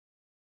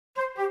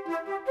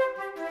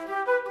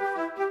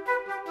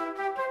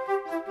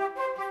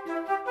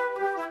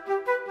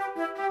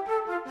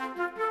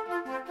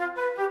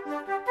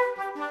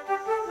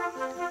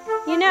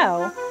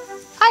know,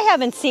 I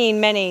haven't seen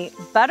many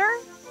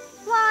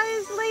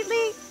butterflies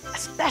lately,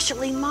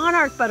 especially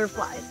monarch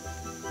butterflies.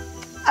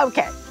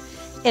 Okay,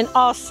 in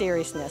all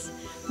seriousness,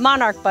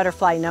 monarch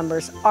butterfly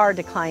numbers are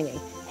declining,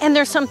 and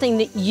there's something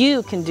that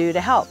you can do to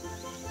help.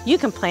 You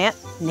can plant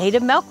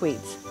native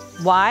milkweeds.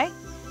 Why?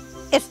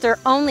 It's their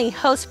only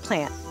host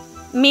plant,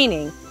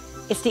 meaning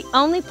it's the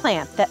only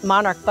plant that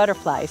monarch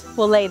butterflies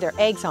will lay their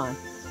eggs on.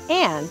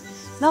 And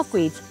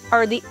milkweeds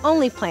are the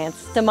only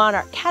plants the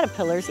monarch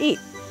caterpillars eat.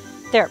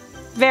 They're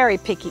very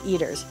picky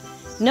eaters.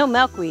 No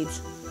milkweeds,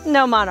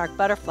 no monarch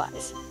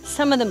butterflies.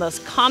 Some of the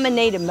most common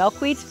native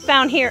milkweeds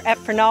found here at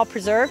Fernald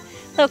Preserve,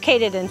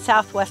 located in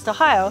southwest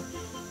Ohio,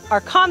 are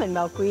common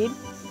milkweed,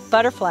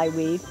 butterfly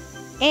weed,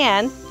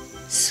 and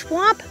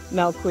swamp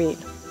milkweed.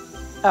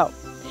 Oh,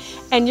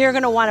 and you're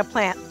going to want to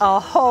plant a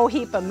whole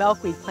heap of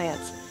milkweed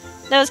plants.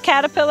 Those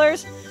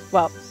caterpillars,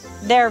 well,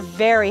 they're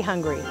very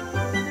hungry.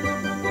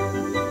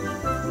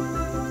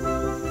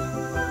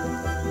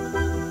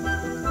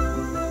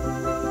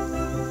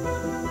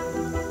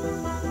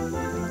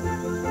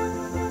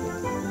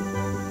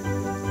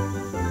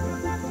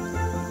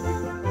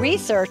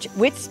 Research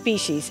which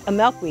species of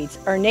milkweeds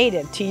are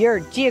native to your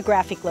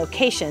geographic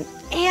location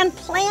and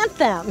plant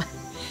them.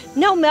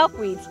 No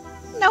milkweeds,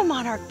 no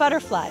monarch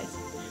butterflies.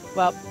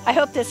 Well, I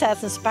hope this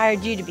has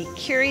inspired you to be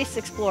curious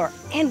explorer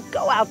and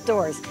go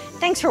outdoors.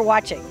 Thanks for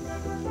watching.